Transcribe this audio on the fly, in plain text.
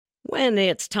When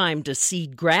it's time to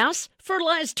seed grass,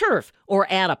 fertilize turf, or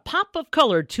add a pop of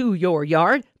color to your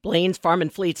yard, Blaine's Farm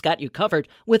and Fleet's got you covered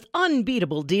with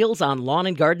unbeatable deals on lawn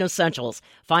and garden essentials.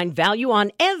 Find value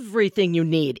on everything you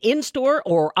need in-store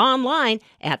or online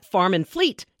at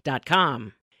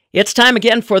farmandfleet.com. It's time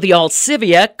again for the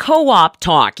Alcivia Co-op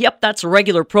Talk. Yep, that's a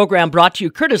regular program brought to you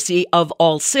courtesy of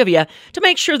Alcivia to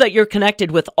make sure that you're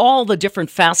connected with all the different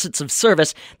facets of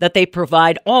service that they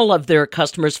provide all of their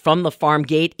customers from the farm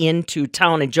gate into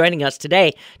town. And joining us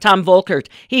today, Tom Volkert.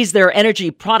 He's their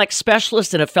energy product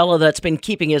specialist and a fellow that's been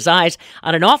keeping his eyes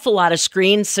on an awful lot of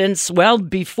screens since, well,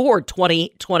 before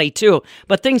 2022.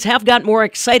 But things have got more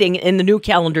exciting in the new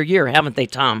calendar year, haven't they,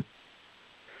 Tom?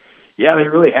 Yeah, they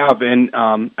really have, and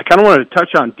I kind of wanted to touch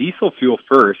on diesel fuel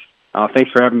first.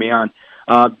 Thanks for having me on.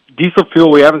 Diesel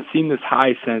fuel, we haven't seen this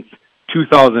high since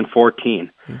 2014.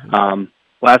 Mm-hmm.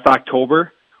 Last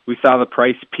October, we saw the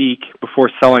price peak before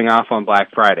selling off on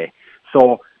Black Friday.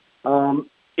 So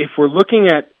if we're looking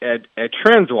at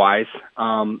trends-wise,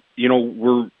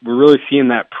 we're really seeing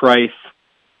that price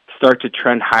start to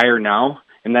trend higher now,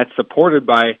 and that's supported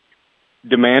by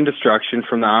demand destruction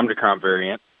from the Omicron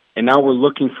variant. And now we're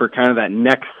looking for kind of that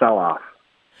next sell-off.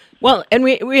 Well, and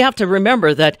we have to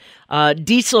remember that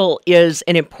diesel is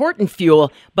an important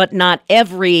fuel, but not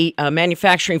every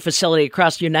manufacturing facility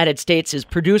across the United States is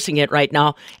producing it right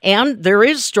now. And there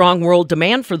is strong world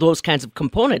demand for those kinds of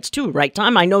components too, right,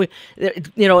 Tom? I know,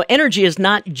 energy is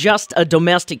not just a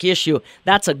domestic issue.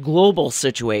 That's a global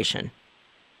situation.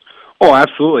 Oh,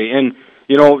 absolutely. And,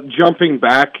 jumping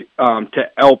back to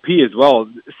LP as well,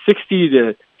 60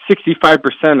 to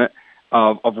 65%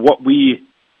 of what we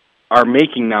are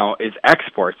making now is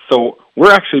exports. So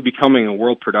we're actually becoming a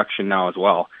world production now as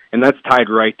well, and that's tied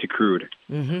right to crude.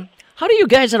 Mm-hmm. How do you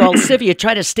guys at Alcivia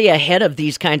try to stay ahead of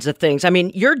these kinds of things? I mean,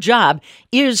 your job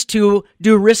is to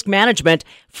do risk management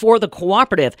for the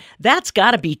cooperative. That's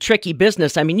got to be tricky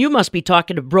business. I mean, you must be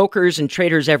talking to brokers and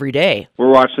traders every day.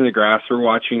 We're watching the graphs. We're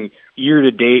watching year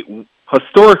to date.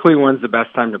 Historically, when's the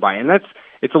best time to buy? And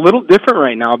it's a little different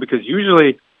right now because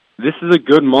usually this is a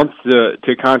good month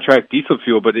to contract diesel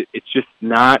fuel, but it's just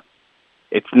not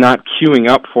queuing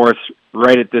up for us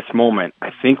right at this moment.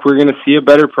 I think we're going to see a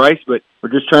better price, but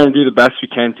we're just trying to do the best we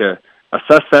can to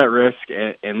assess that risk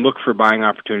and look for buying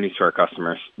opportunities for our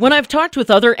customers. When I've talked with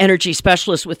other energy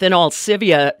specialists within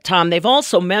Alcivia, Tom, they've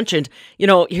also mentioned,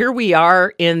 here we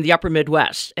are in the upper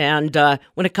Midwest. And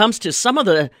when it comes to some of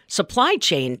the supply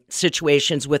chain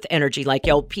situations with energy, like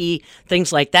LP,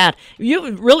 things like that,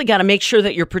 you've really got to make sure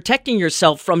that you're protecting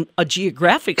yourself from a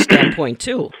geographic standpoint,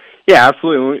 too. Yeah,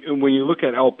 absolutely. When you look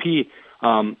at LP,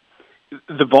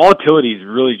 the volatility is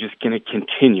really just going to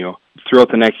continue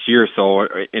throughout the next year or so,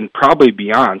 and probably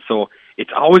beyond. So it's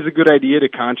always a good idea to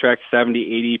contract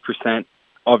 70, 80%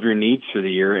 of your needs for the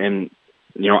year. And,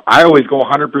 I always go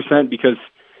 100% because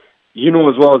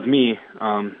as well as me,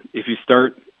 if you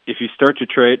start to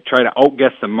try to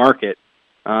outguess the market,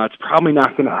 it's probably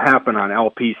not going to happen on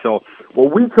LP. So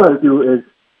what we try to do is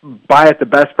buy at the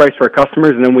best price for our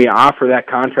customers, and then we offer that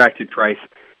contracted price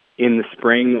in the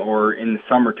spring or in the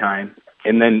summertime,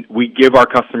 and then we give our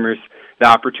customers the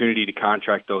opportunity to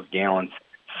contract those gallons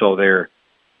so they're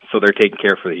taken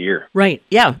care of for the year. Right.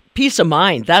 Yeah. Peace of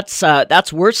mind.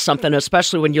 That's worth something,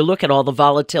 especially when you look at all the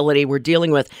volatility we're dealing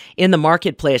with in the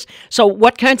marketplace. So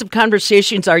what kinds of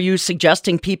conversations are you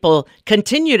suggesting people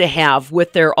continue to have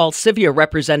with their Alcivia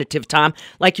representative, Tom?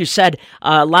 Like you said,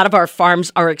 a lot of our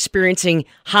farms are experiencing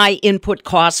high input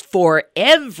costs for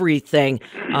everything.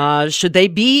 Should they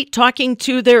be talking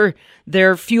to their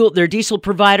diesel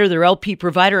provider, their LP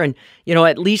provider, and,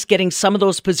 at least getting some of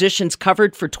those positions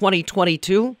covered for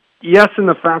 2022? Yes, and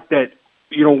the fact that,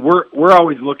 we're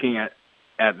always looking at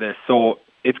this. So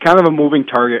it's kind of a moving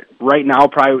target. Right now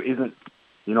probably isn't,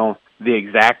 the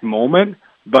exact moment,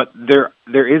 but there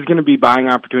is going to be buying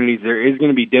opportunities. There is going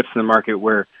to be dips in the market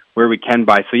where we can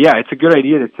buy. So, yeah, it's a good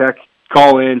idea to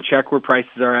call in, check where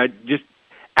prices are at. Just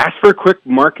ask for a quick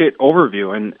market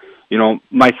overview. And,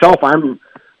 myself, I'm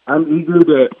eager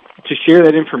to share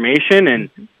that information, and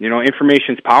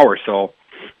information's power. So,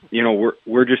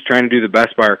 we're just trying to do the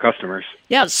best by our customers.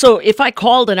 Yeah. So if I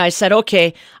called and I said,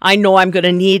 okay, I know I'm going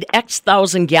to need X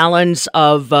thousand gallons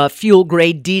of fuel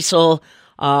grade diesel,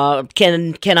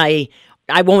 can I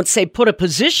won't say put a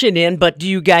position in, but do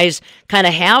you guys kind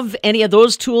of have any of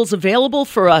those tools available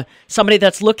for somebody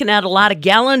that's looking at a lot of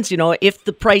gallons? If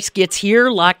the price gets here,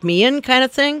 lock me in kind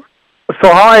of thing? So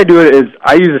how I do it is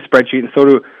I use a spreadsheet, and so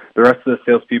do the rest of the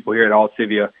salespeople here at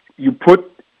Alcivia. You put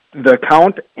the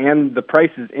count and the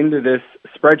prices into this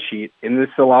spreadsheet, and this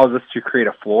allows us to create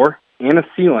a floor and a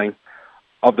ceiling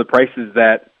of the prices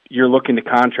that you're looking to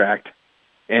contract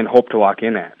and hope to lock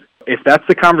in at. If that's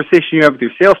the conversation you have with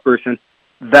your salesperson,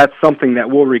 that's something that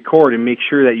we'll record and make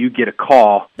sure that you get a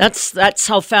call. That's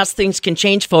how fast things can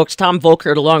change, folks. Tom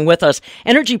Volkert along with us,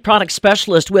 energy product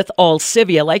specialist with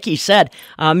Alcivia. Like he said,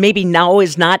 maybe now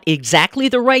is not exactly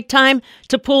the right time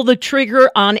to pull the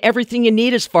trigger on everything you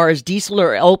need as far as diesel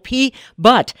or LP,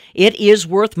 but it is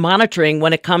worth monitoring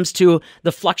when it comes to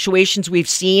the fluctuations we've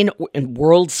seen in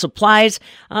world supplies.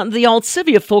 The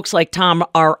Alcivia folks like Tom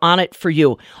are on it for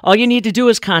you. All you need to do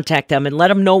is contact them and let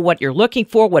them know what you're looking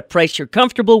for, what price you're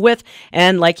comfortable with,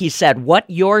 and like he said, what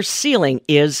your ceiling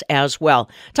is as well.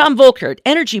 Tom Volkert,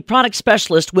 energy product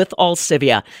specialist with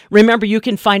Alcivia. Remember, you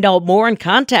can find out more and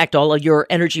contact all of your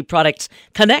energy products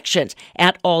connections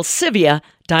at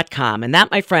alcivia.com. And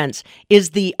that, my friends,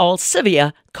 is the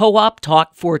Alcivia Co-op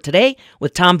Talk for today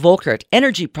with Tom Volkert,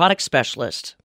 energy product specialist.